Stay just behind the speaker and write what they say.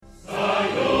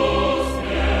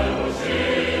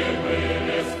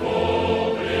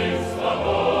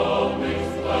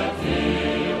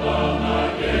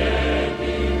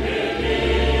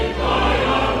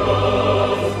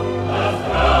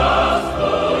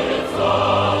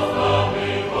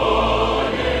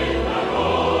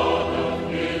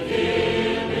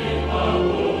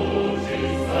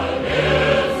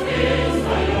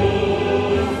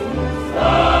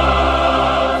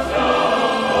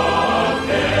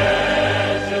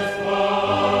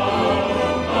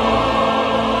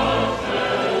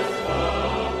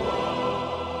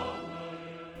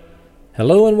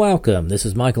Hello and welcome. This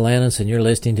is Michael Annis, and you're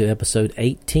listening to episode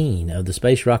 18 of the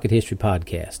Space Rocket History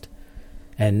Podcast.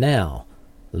 And now,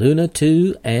 Luna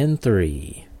 2 and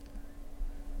 3.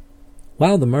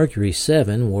 While the Mercury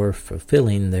 7 were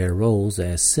fulfilling their roles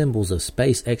as symbols of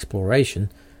space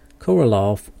exploration,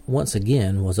 Korolev once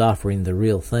again was offering the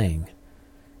real thing.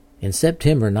 In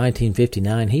September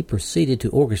 1959, he proceeded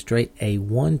to orchestrate a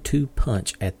 1-2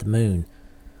 punch at the moon.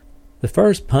 The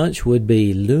first punch would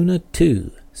be Luna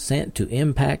 2, sent to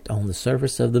impact on the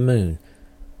surface of the moon.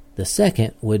 The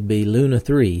second would be Luna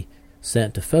 3,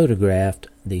 sent to photograph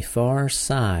the far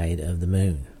side of the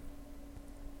moon.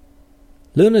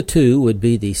 Luna 2 would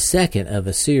be the second of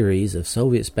a series of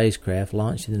Soviet spacecraft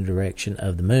launched in the direction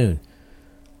of the moon.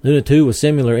 Luna 2 was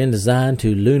similar in design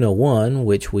to Luna 1,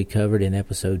 which we covered in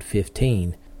episode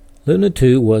 15. Luna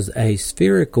 2 was a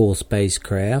spherical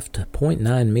spacecraft,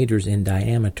 0.9 meters in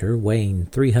diameter, weighing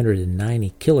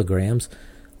 390 kilograms,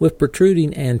 with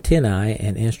protruding antennae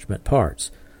and instrument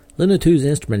parts. Luna 2's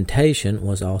instrumentation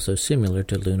was also similar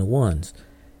to Luna 1's.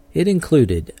 It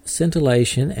included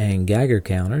scintillation and Geiger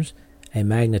counters, a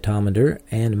magnetometer,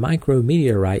 and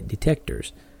micrometeorite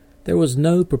detectors. There was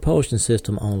no propulsion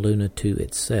system on Luna 2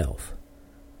 itself.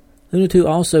 Luna 2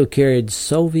 also carried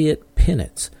Soviet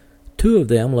pennants. Two of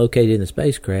them, located in the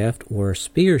spacecraft, were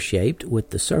spear-shaped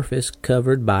with the surface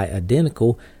covered by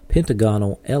identical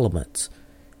pentagonal elements.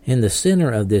 In the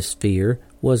center of this sphere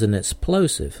was an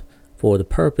explosive for the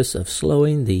purpose of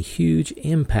slowing the huge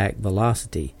impact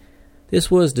velocity. This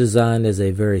was designed as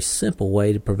a very simple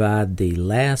way to provide the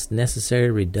last necessary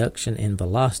reduction in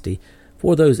velocity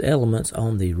for those elements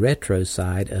on the retro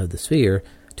side of the sphere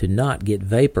to not get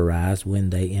vaporized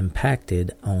when they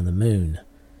impacted on the moon.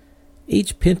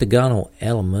 Each pentagonal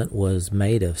element was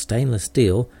made of stainless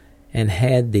steel and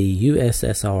had the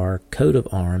USSR coat of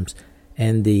arms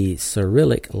and the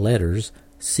Cyrillic letters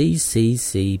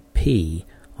CCCP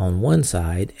on one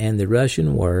side and the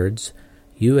Russian words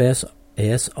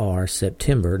USSR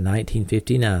September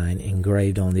 1959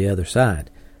 engraved on the other side.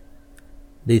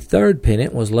 The third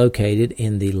pennant was located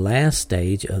in the last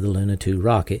stage of the Luna 2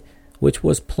 rocket, which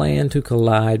was planned to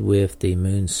collide with the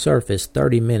moon's surface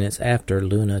 30 minutes after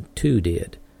Luna 2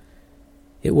 did.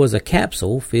 It was a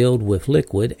capsule filled with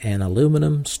liquid and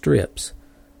aluminum strips.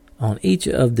 On each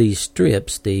of these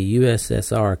strips, the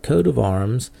USSR coat of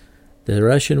arms, the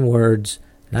Russian words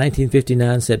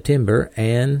 1959 September,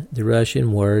 and the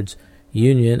Russian words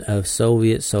Union of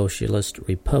Soviet Socialist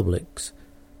Republics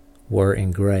were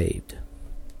engraved.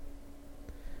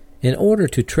 In order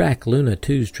to track Luna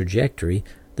 2's trajectory,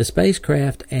 the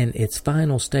spacecraft and its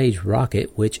final stage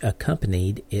rocket, which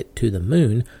accompanied it to the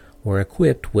moon, were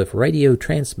equipped with radio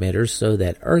transmitters so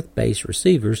that Earth-based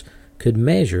receivers could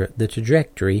measure the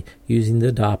trajectory using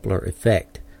the Doppler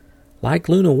effect. Like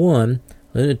Luna 1,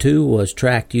 Luna 2 was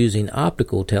tracked using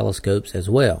optical telescopes as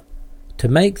well. To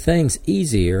make things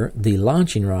easier, the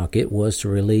launching rocket was to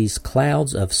release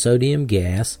clouds of sodium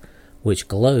gas, which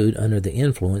glowed under the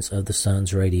influence of the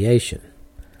sun's radiation.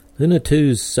 Luna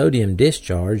 2's sodium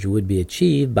discharge would be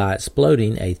achieved by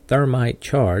exploding a thermite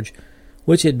charge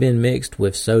which had been mixed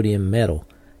with sodium metal.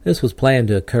 This was planned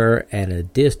to occur at a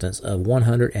distance of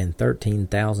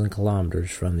 113,000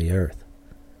 kilometers from the Earth.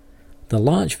 The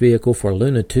launch vehicle for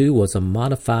Luna 2 was a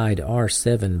modified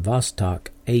R-7 Vostok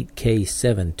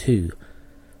 8K-72.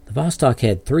 The Vostok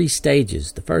had 3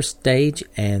 stages. The first stage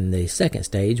and the second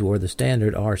stage were the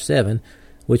standard R-7,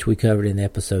 which we covered in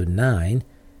episode 9.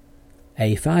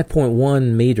 A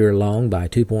 5.1 meter long by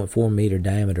 2.4 meter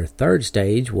diameter third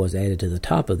stage was added to the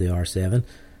top of the R-7.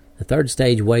 The third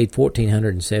stage weighed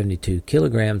 1,472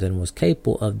 kilograms and was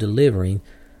capable of delivering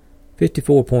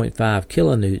 54.5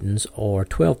 kilonewtons or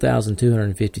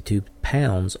 12,252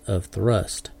 pounds of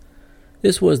thrust.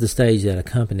 This was the stage that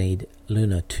accompanied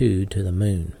Luna 2 to the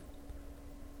moon.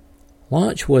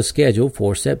 Launch was scheduled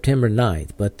for September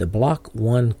 9th, but the Block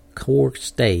 1 core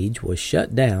stage was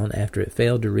shut down after it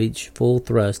failed to reach full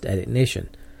thrust at ignition.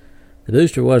 The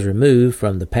booster was removed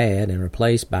from the pad and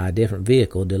replaced by a different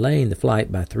vehicle, delaying the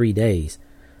flight by 3 days.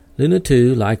 Luna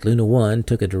 2, like Luna 1,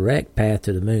 took a direct path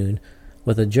to the moon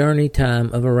with a journey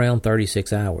time of around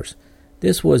 36 hours.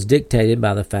 This was dictated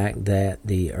by the fact that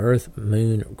the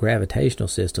Earth-Moon gravitational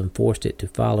system forced it to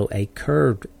follow a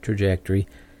curved trajectory,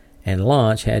 and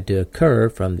launch had to occur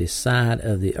from the side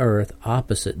of the Earth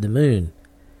opposite the moon.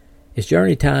 Its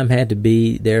journey time had to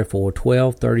be therefore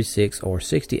 12, 36, or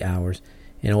 60 hours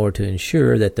in order to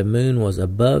ensure that the moon was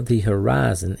above the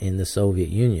horizon in the Soviet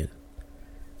Union.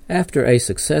 After a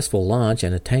successful launch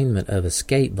and attainment of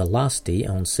escape velocity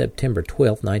on September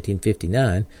 12,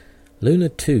 1959, Luna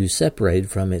 2 separated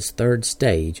from its third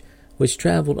stage, which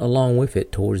traveled along with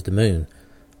it towards the moon.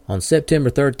 On September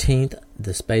 13th,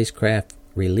 the spacecraft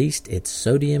released its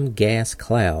sodium gas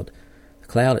cloud. The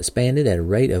cloud expanded at a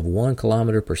rate of 1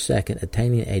 kilometer per second,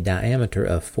 attaining a diameter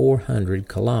of 400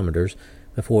 kilometers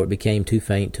before it became too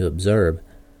faint to observe.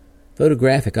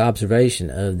 Photographic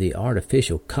observation of the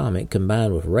artificial comet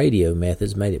combined with radio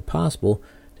methods made it possible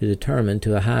to determine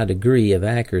to a high degree of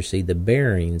accuracy the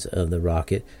bearings of the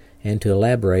rocket and to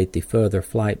elaborate the further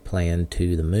flight plan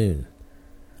to the moon.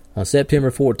 On September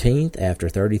 14th, after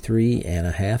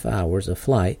 33.5 hours of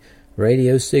flight,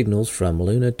 radio signals from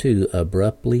Luna 2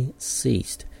 abruptly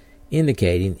ceased,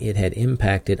 indicating it had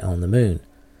impacted on the moon.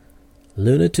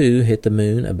 Luna 2 hit the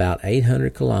moon about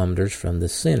 800 kilometers from the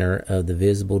center of the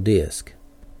visible disk,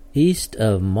 east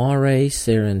of Mare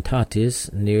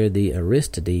Serenitatis near the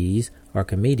Aristides,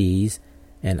 Archimedes,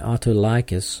 and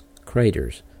Autolycus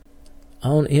craters.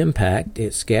 On impact,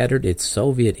 it scattered its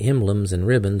Soviet emblems and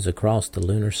ribbons across the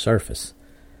lunar surface.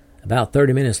 About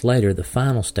 30 minutes later, the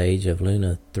final stage of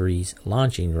Luna 3's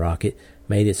launching rocket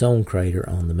made its own crater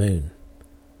on the moon.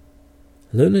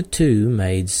 Luna 2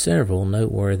 made several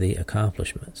noteworthy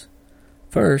accomplishments.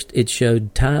 First, it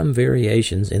showed time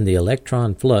variations in the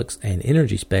electron flux and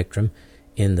energy spectrum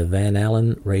in the Van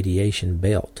Allen radiation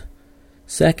belt.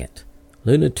 Second,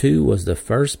 Luna 2 was the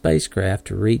first spacecraft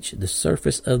to reach the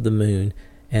surface of the moon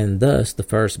and thus the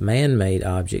first man-made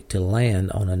object to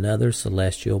land on another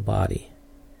celestial body.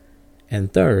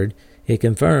 And third, it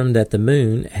confirmed that the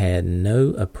moon had no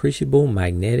appreciable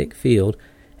magnetic field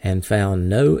and found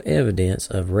no evidence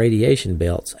of radiation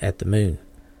belts at the moon.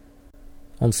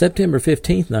 On September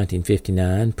 15,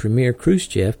 1959, Premier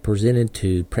Khrushchev presented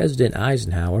to President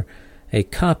Eisenhower a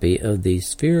copy of the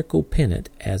spherical pennant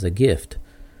as a gift.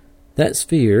 That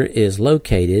sphere is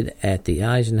located at the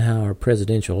Eisenhower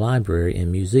Presidential Library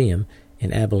and Museum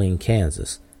in Abilene,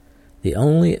 Kansas. The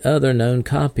only other known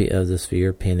copy of the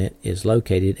sphere pennant is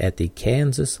located at the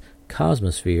Kansas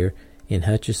Cosmosphere in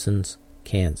Hutchinson,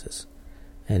 Kansas.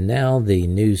 And now the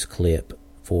news clip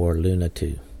for Luna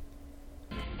 2.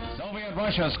 Soviet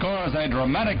Russia scores a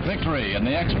dramatic victory in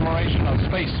the exploration of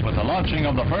space with the launching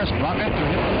of the first rocket to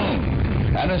hit the moon.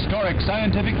 An historic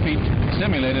scientific feat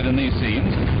simulated in these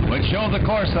scenes, which show the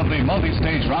course of the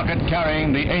multi-stage rocket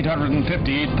carrying the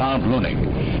 858-pound Lunik.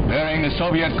 Bearing the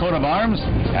Soviet coat of arms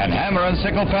and hammer and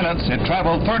sickle pennants, it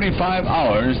traveled 35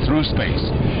 hours through space.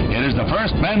 It is the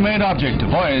first man-made object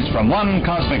to voyage from one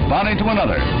cosmic body to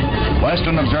another.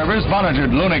 Western observers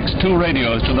monitored Lunik's 2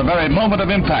 radios to the very moment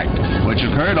of impact, which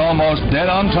occurred almost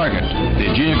dead on target,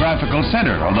 the geographical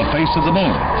center of the face of the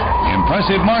moon.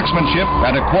 Impressive marksmanship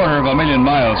at 250,000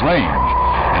 miles range.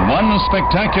 In one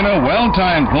spectacular,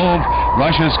 well-timed move,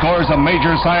 Russia scores a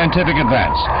major scientific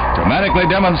advance, dramatically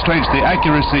demonstrates the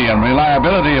accuracy and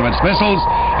reliability of its missiles,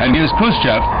 and gives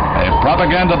Khrushchev a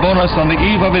propaganda bonus on the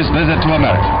eve of his visit to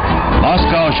America.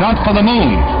 Moscow shot for the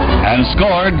moon and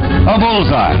scored a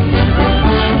bullseye.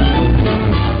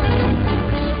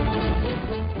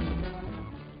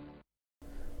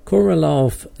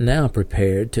 Korolev now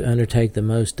prepared to undertake the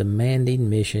most demanding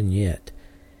mission yet.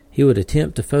 He would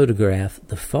attempt to photograph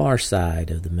the far side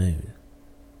of the moon.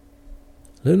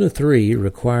 Luna 3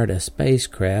 required a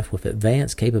spacecraft with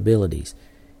advanced capabilities.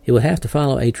 It would have to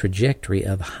follow a trajectory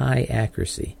of high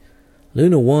accuracy.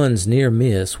 Luna 1's near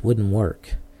miss wouldn't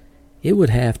work. It would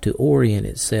have to orient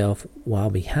itself while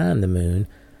behind the moon,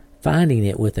 finding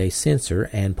it with a sensor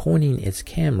and pointing its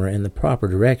camera in the proper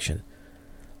direction.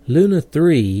 Luna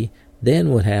 3 then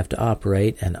would have to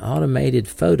operate an automated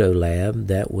photo lab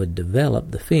that would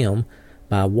develop the film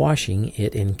by washing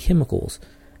it in chemicals,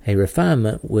 a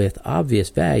refinement with obvious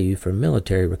value for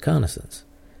military reconnaissance.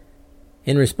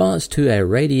 In response to a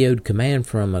radioed command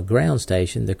from a ground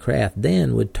station, the craft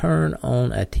then would turn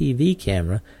on a TV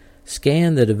camera,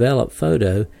 scan the developed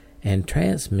photo, and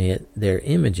transmit their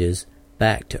images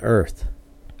back to Earth.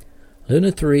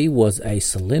 Luna 3 was a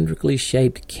cylindrically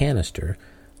shaped canister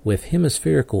with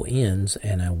hemispherical ends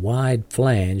and a wide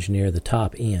flange near the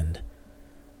top end.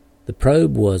 The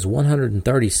probe was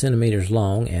 130 centimeters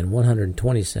long and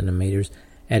 120 centimeters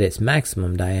at its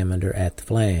maximum diameter at the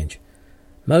flange.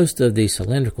 Most of the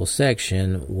cylindrical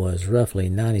section was roughly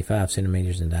 95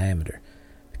 centimeters in diameter.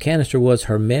 The canister was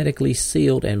hermetically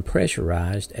sealed and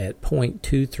pressurized at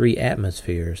 0.23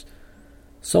 atmospheres.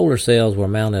 Solar cells were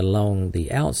mounted along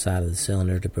the outside of the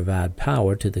cylinder to provide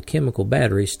power to the chemical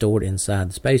battery stored inside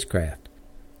the spacecraft.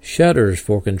 Shutters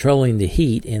for controlling the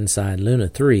heat inside Luna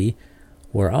 3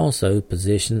 were also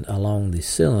positioned along the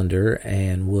cylinder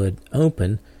and would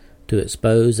open to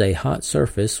expose a hot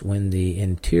surface when the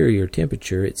interior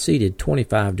temperature exceeded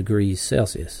 25 degrees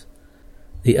Celsius.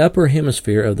 The upper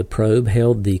hemisphere of the probe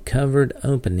held the covered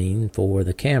opening for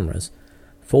the cameras.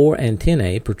 4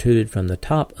 antennae protruded from the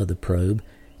top of the probe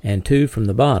and 2 from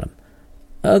the bottom.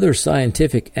 Other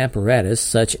scientific apparatus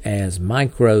such as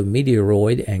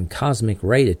micrometeoroid and cosmic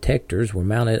ray detectors were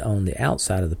mounted on the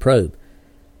outside of the probe.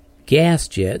 Gas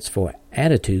jets for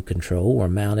attitude control were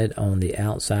mounted on the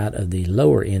outside of the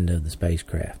lower end of the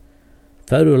spacecraft.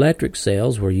 Photoelectric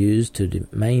cells were used to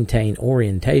maintain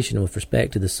orientation with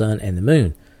respect to the Sun and the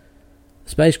Moon. The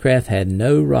spacecraft had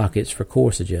no rockets for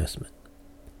course adjustment.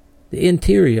 The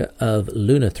interior of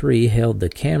Luna 3 held the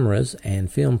cameras and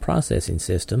film processing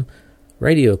system,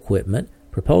 radio equipment,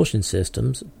 propulsion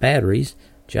systems, batteries,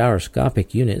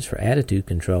 gyroscopic units for attitude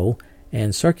control,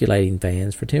 and circulating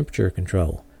fans for temperature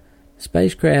control. The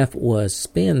spacecraft was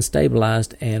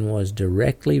spin-stabilized and was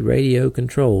directly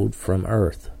radio-controlled from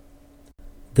Earth.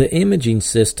 The imaging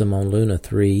system on Luna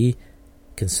 3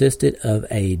 consisted of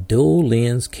a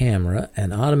dual-lens camera,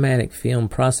 an automatic film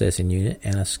processing unit,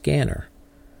 and a scanner.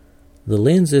 The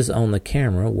lenses on the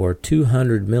camera were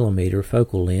 200 mm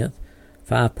focal length,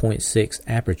 5.6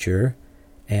 aperture,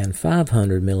 and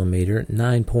 500 mm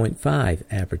 9.5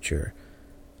 aperture.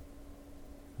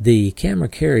 The camera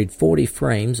carried 40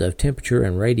 frames of temperature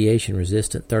and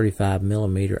radiation-resistant 35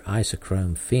 mm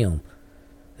isochrome film.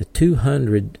 The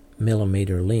 200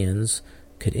 mm lens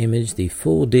could image the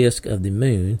full disk of the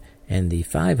Moon, and the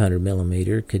 500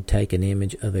 mm could take an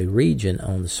image of a region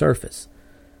on the surface.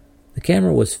 The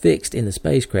camera was fixed in the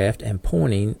spacecraft, and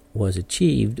pointing was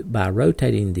achieved by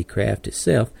rotating the craft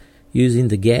itself using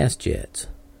the gas jets.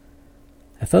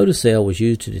 A photocell was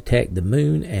used to detect the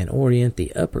Moon and orient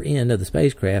the upper end of the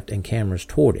spacecraft and cameras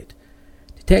toward it.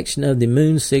 Detection of the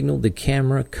Moon signaled the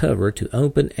camera cover to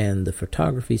open and the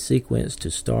photography sequence to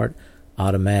start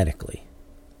automatically.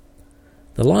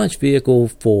 The launch vehicle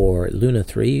for Luna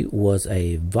 3 was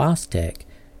a Vostek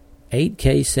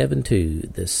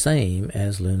 8K72, the same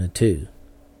as Luna 2.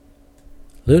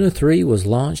 Luna 3 was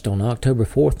launched on October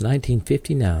 4,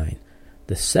 1959,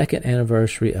 the second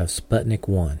anniversary of Sputnik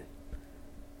 1.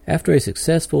 After a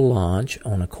successful launch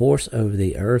on a course over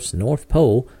the Earth's North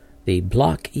Pole, the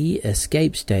Block E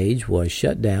escape stage was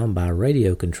shut down by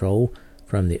radio control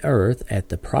from the Earth at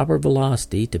the proper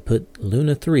velocity to put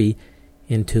Luna 3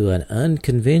 into an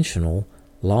unconventional,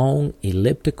 long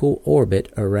elliptical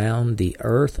orbit around the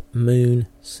Earth-Moon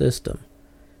system.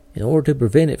 In order to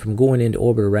prevent it from going into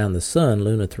orbit around the Sun,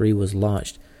 Luna 3 was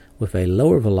launched with a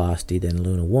lower velocity than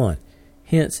Luna 1,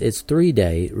 hence its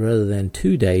 3-day rather than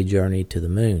 2-day journey to the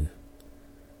Moon.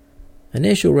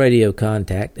 Initial radio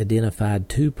contact identified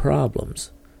 2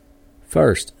 problems.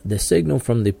 First, the signal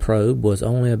from the probe was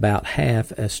only about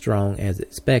half as strong as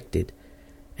expected,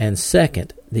 and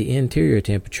second, the interior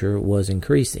temperature was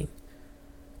increasing.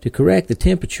 To correct the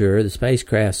temperature, the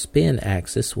spacecraft's spin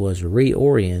axis was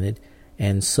reoriented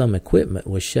and some equipment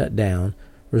was shut down,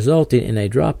 resulting in a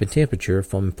drop in temperature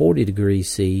from 40 degrees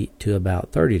C to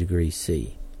about 30 degrees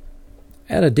C.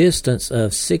 At a distance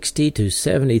of 60 to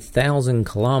 70,000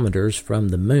 kilometers from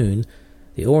the Moon,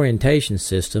 the orientation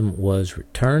system was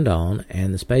turned on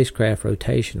and the spacecraft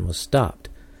rotation was stopped.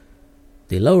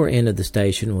 The lower end of the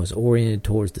station was oriented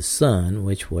towards the Sun,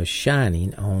 which was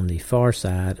shining on the far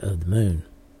side of the Moon.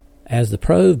 As the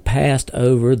probe passed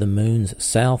over the Moon's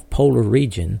south polar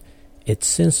region, its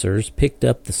sensors picked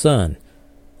up the Sun.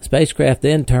 The spacecraft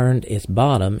then turned its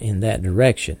bottom in that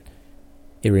direction.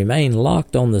 It remained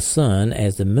locked on the Sun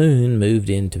as the Moon moved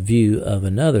into view of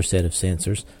another set of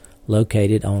sensors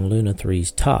located on Luna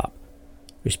 3's top.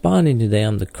 Responding to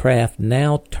them, the craft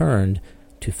now turned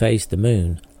to face the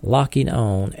Moon, locking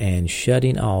on and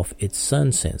shutting off its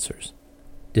sun sensors.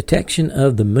 Detection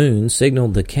of the Moon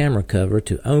signaled the camera cover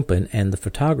to open and the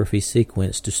photography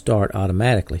sequence to start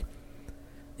automatically.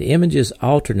 The images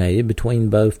alternated between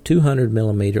both 200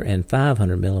 mm and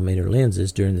 500 mm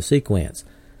lenses during the sequence.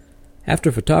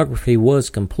 After photography was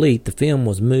complete, the film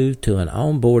was moved to an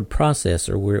onboard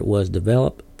processor where it was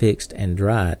developed, fixed, and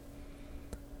dried.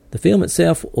 The film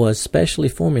itself was specially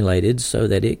formulated so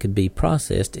that it could be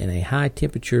processed in a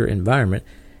high-temperature environment,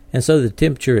 and so the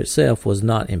temperature itself was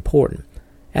not important.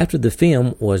 After the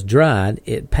film was dried,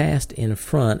 it passed in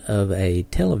front of a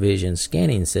television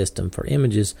scanning system for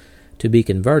images to be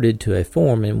converted to a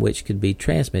form in which could be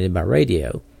transmitted by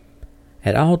radio.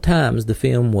 At all times, the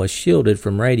film was shielded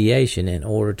from radiation in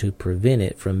order to prevent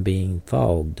it from being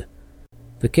fogged.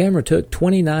 The camera took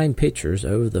 29 pictures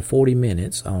over the 40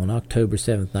 minutes on October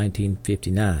 7,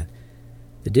 1959.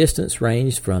 The distance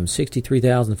ranged from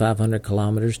 63,500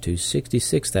 kilometers to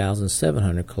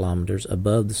 66,700 kilometers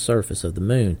above the surface of the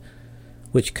Moon,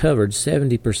 which covered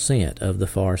 70% of the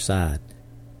far side.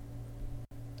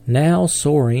 Now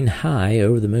soaring high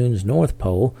over the moon's north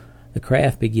pole, the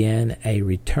craft began a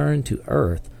return to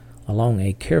Earth along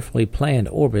a carefully planned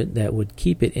orbit that would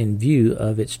keep it in view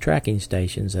of its tracking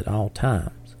stations at all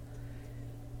times.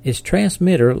 Its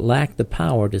transmitter lacked the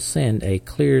power to send a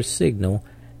clear signal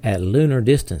at lunar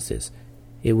distances.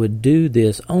 It would do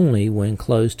this only when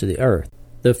close to the Earth.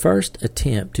 The first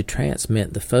attempt to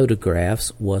transmit the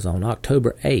photographs was on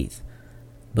October 8th,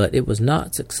 but it was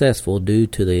not successful due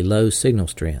to the low signal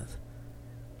strength.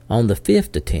 On the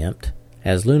fifth attempt,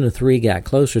 as Luna 3 got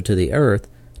closer to the Earth,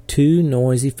 2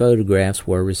 noisy photographs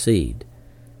were received.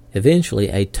 Eventually,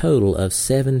 a total of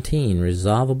 17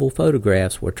 resolvable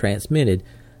photographs were transmitted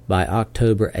by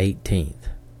October 18th.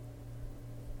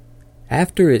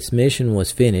 After its mission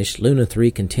was finished, Luna 3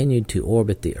 continued to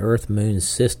orbit the Earth-Moon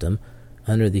system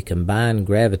under the combined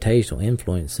gravitational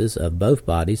influences of both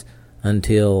bodies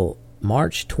until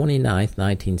March 29,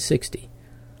 1960.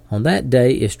 On that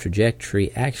day, its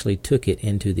trajectory actually took it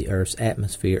into the Earth's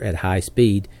atmosphere at high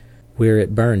speed, where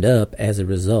it burned up as a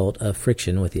result of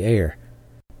friction with the air.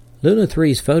 Luna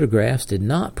 3's photographs did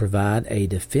not provide a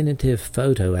definitive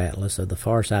photo atlas of the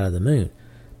far side of the moon,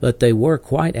 but they were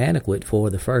quite adequate for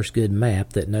the first good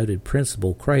map that noted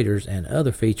principal craters and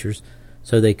other features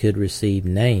so they could receive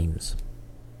names.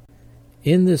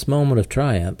 In this moment of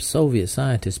triumph, Soviet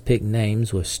scientists picked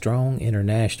names with strong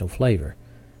international flavor.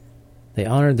 They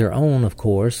honored their own, of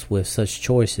course, with such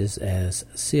choices as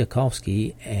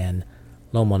Tsiolkovsky and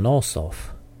Lomonosov.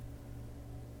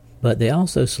 But they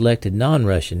also selected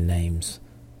non-Russian names: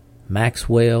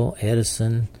 Maxwell,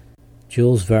 Edison,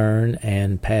 Jules Verne,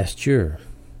 and Pasteur.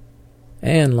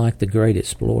 And like the great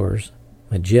explorers,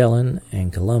 Magellan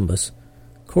and Columbus,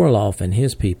 Korolev and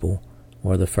his people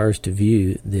were the first to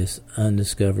view this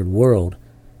undiscovered world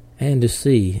and to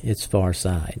see its far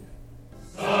side.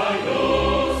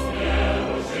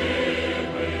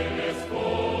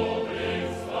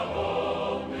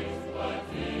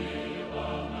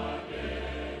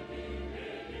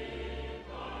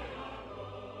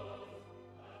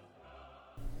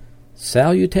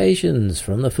 Salutations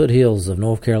from the foothills of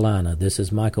North Carolina. This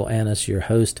is Michael Annis, your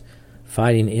host,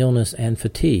 fighting illness and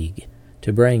fatigue,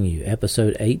 to bring you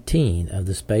episode 18 of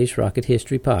the Space Rocket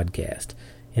History Podcast,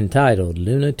 entitled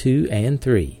Luna 2 and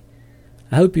 3.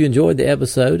 I hope you enjoyed the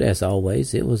episode. As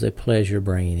always, it was a pleasure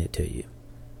bringing it to you.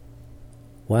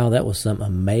 Wow, that was some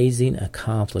amazing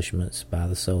accomplishments by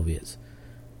the Soviets.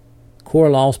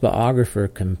 Korolev's biographer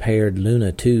compared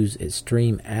Luna 2's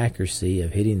extreme accuracy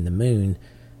of hitting the moon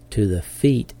to the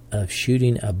feat of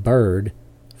shooting a bird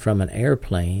from an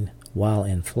airplane while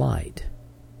in flight.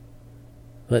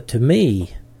 But to me,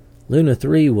 Luna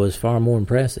 3 was far more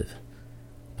impressive.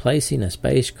 Placing a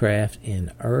spacecraft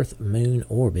in Earth-Moon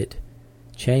orbit,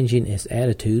 changing its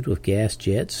attitude with gas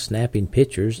jets, snapping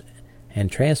pictures, and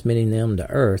transmitting them to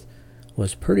Earth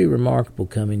was pretty remarkable,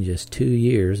 coming just 2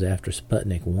 years after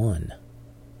Sputnik 1.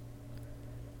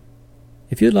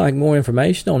 If you'd like more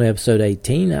information on episode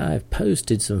 18, I've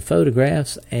posted some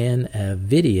photographs and a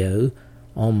video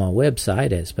on my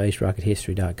website at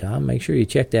spacerockethistory.com. Make sure you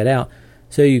check that out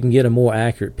so you can get a more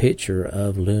accurate picture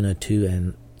of Luna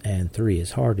 2 and 3.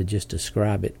 It's hard to just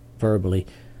describe it verbally.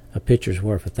 A picture's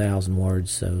worth 1,000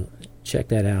 words, so check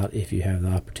that out if you have the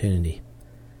opportunity.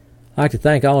 I'd like to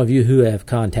thank all of you who have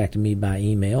contacted me by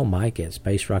email, Mike at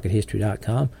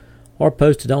spacerockethistory.com, or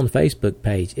posted on the Facebook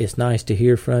page. It's nice to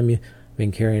hear from you.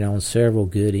 Been carrying on several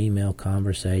good email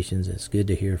conversations. It's good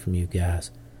to hear from you guys.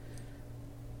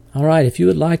 All right, if you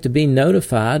would like to be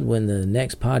notified when the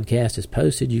next podcast is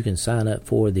posted, you can sign up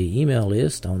for the email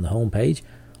list on the homepage,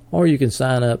 or you can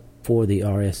sign up for the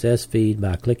RSS feed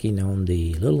by clicking on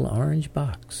the little orange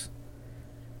box.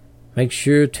 Make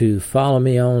sure to follow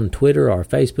me on Twitter or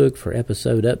Facebook for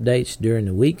episode updates during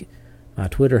the week. My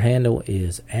Twitter handle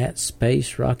is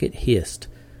 @SpaceRocketHist.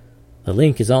 The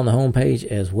link is on the homepage,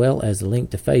 as well as the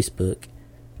link to Facebook.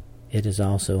 It is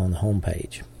also on the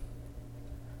homepage.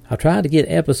 I'll try to get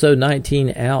episode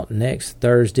 19 out next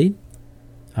Thursday.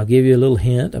 I'll give you a little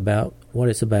hint about what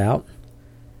it's about.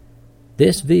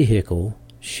 This vehicle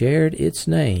shared its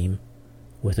name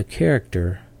with a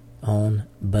character on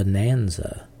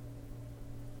Bonanza.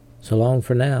 So long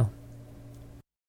for now.